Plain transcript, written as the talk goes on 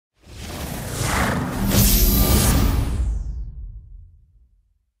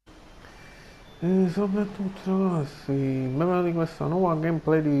E soprattutto ragazzi, benvenuti in questa nuova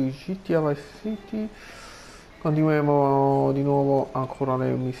gameplay di GTA Vice City. Continuiamo di nuovo ancora le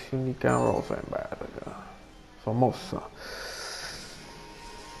missioni di Ken Rosenberg. Sommossa.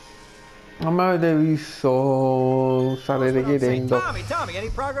 Non mi avete visto, starete chiedendo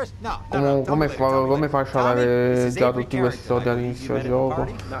come faccio ad avere già tutti questi soldi all'inizio del gioco.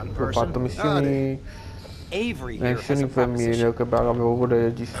 Ho fatto missioni, le missioni infermiere che avevo pure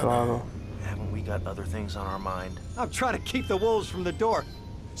registrato. We got other things on our mind. I'm trying to keep the wolves from the door.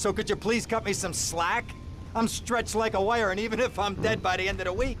 So could you please cut me some slack? I'm stretched like a wire, and even if I'm dead by the end of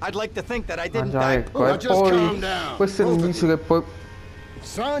the week, I'd like to think that I didn't die. Ecco, e poi questo è l'inizio che poi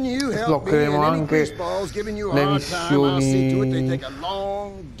sbloccheremo anche le missioni di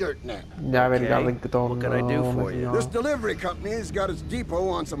America Rington. This delivery company's got its depot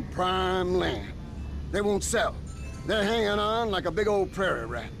on some prime land. They won't sell. They're hanging on like a big old prairie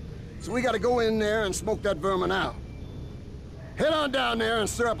rat. So we gotta go in there and smoke that vermin out. Head on down there and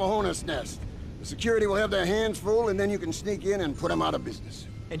stir up a hornet's nest. The security will have their hands full, and then you can sneak in and put them out of business.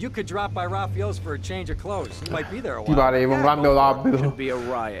 And you could drop by Raphael's for a change of clothes. He might be there a Ti while. pareva un cambio d'abito. Should be a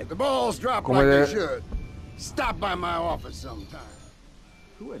riot. The balls drop like they should. Stop by my office sometime.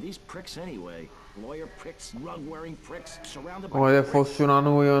 Who are these pricks anyway? Lawyer pricks, rug-wearing pricks, surrounded by... Come se fosse una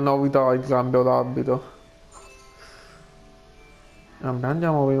novità il cambio d'abito. Vabbè,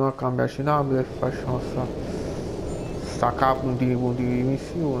 andiamo prima a cambiarci d'abito e facciamo sta puntini di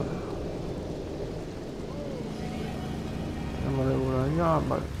missione. Andiamo a lavorare gli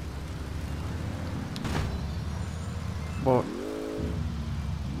alberi. Poi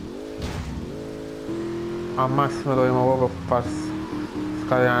al massimo dovremo proprio far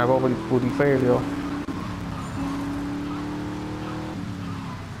scatenare proprio il putiferio.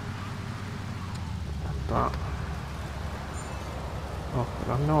 Ok,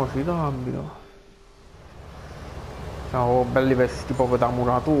 cambiamoci d'abito. Siamo belli vestiti proprio da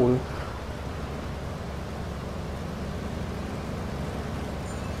muratori.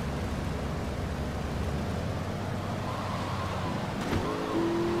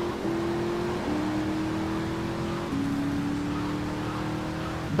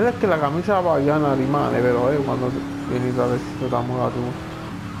 Perché la camicia hawaiana rimane però quando vieni da vestito da muratore.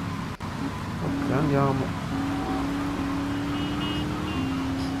 Ok, andiamo.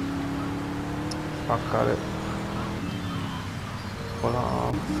 Spaccare ora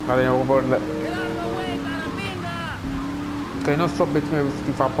scateniamo proprio che il nostro obiettivo è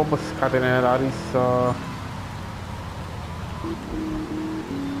di far proprio scatenare la rissa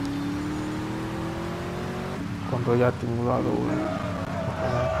contro gli altri muratori.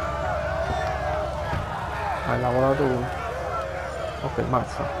 Hai lavorato. Ok,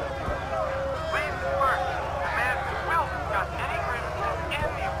 mazza.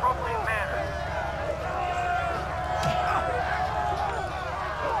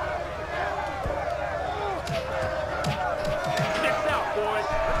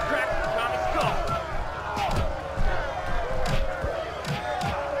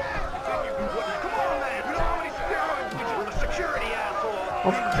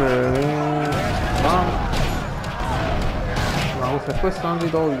 Ok, ma se questo non li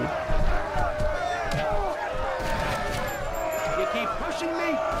do io.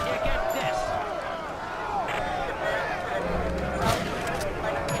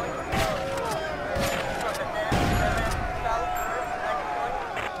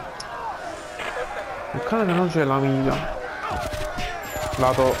 Il cane che non c'è la mira.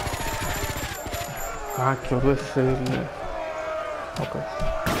 Lato. Cacchio, 2 stelle. Ok.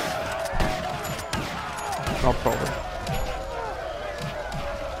 No proprio.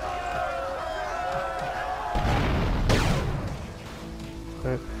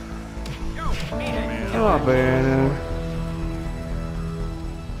 Ok. E va bene.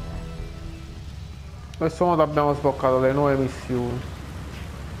 In questo modo abbiamo sbloccato le nuove missioni.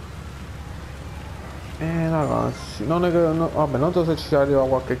 Ragazzi, non è che... vabbè, non so se ci arriva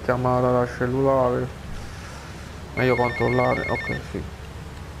qualche chiamata da cellulare. Meglio controllare, ok, sì.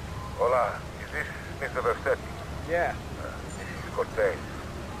 Hola, is this Mr. Versetti? Yeah. This is Cortez.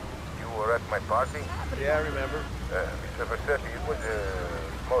 You were at my party? Yeah, I remember. Mr. Versetti, it was a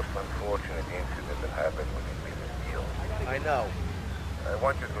most unfortunate incident that happened within business deal. I know. I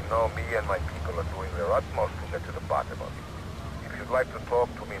want you to know me and my people are doing their utmost to get to the bottom of it. If you'd like to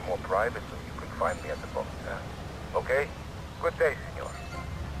talk to me more privately, you can find me at the boat, Okay? Good day, signor.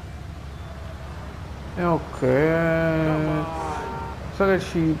 E ok, sa che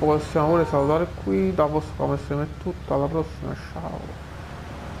ci possiamo pure salutare qui, da posto come se è tutta, alla prossima, ciao.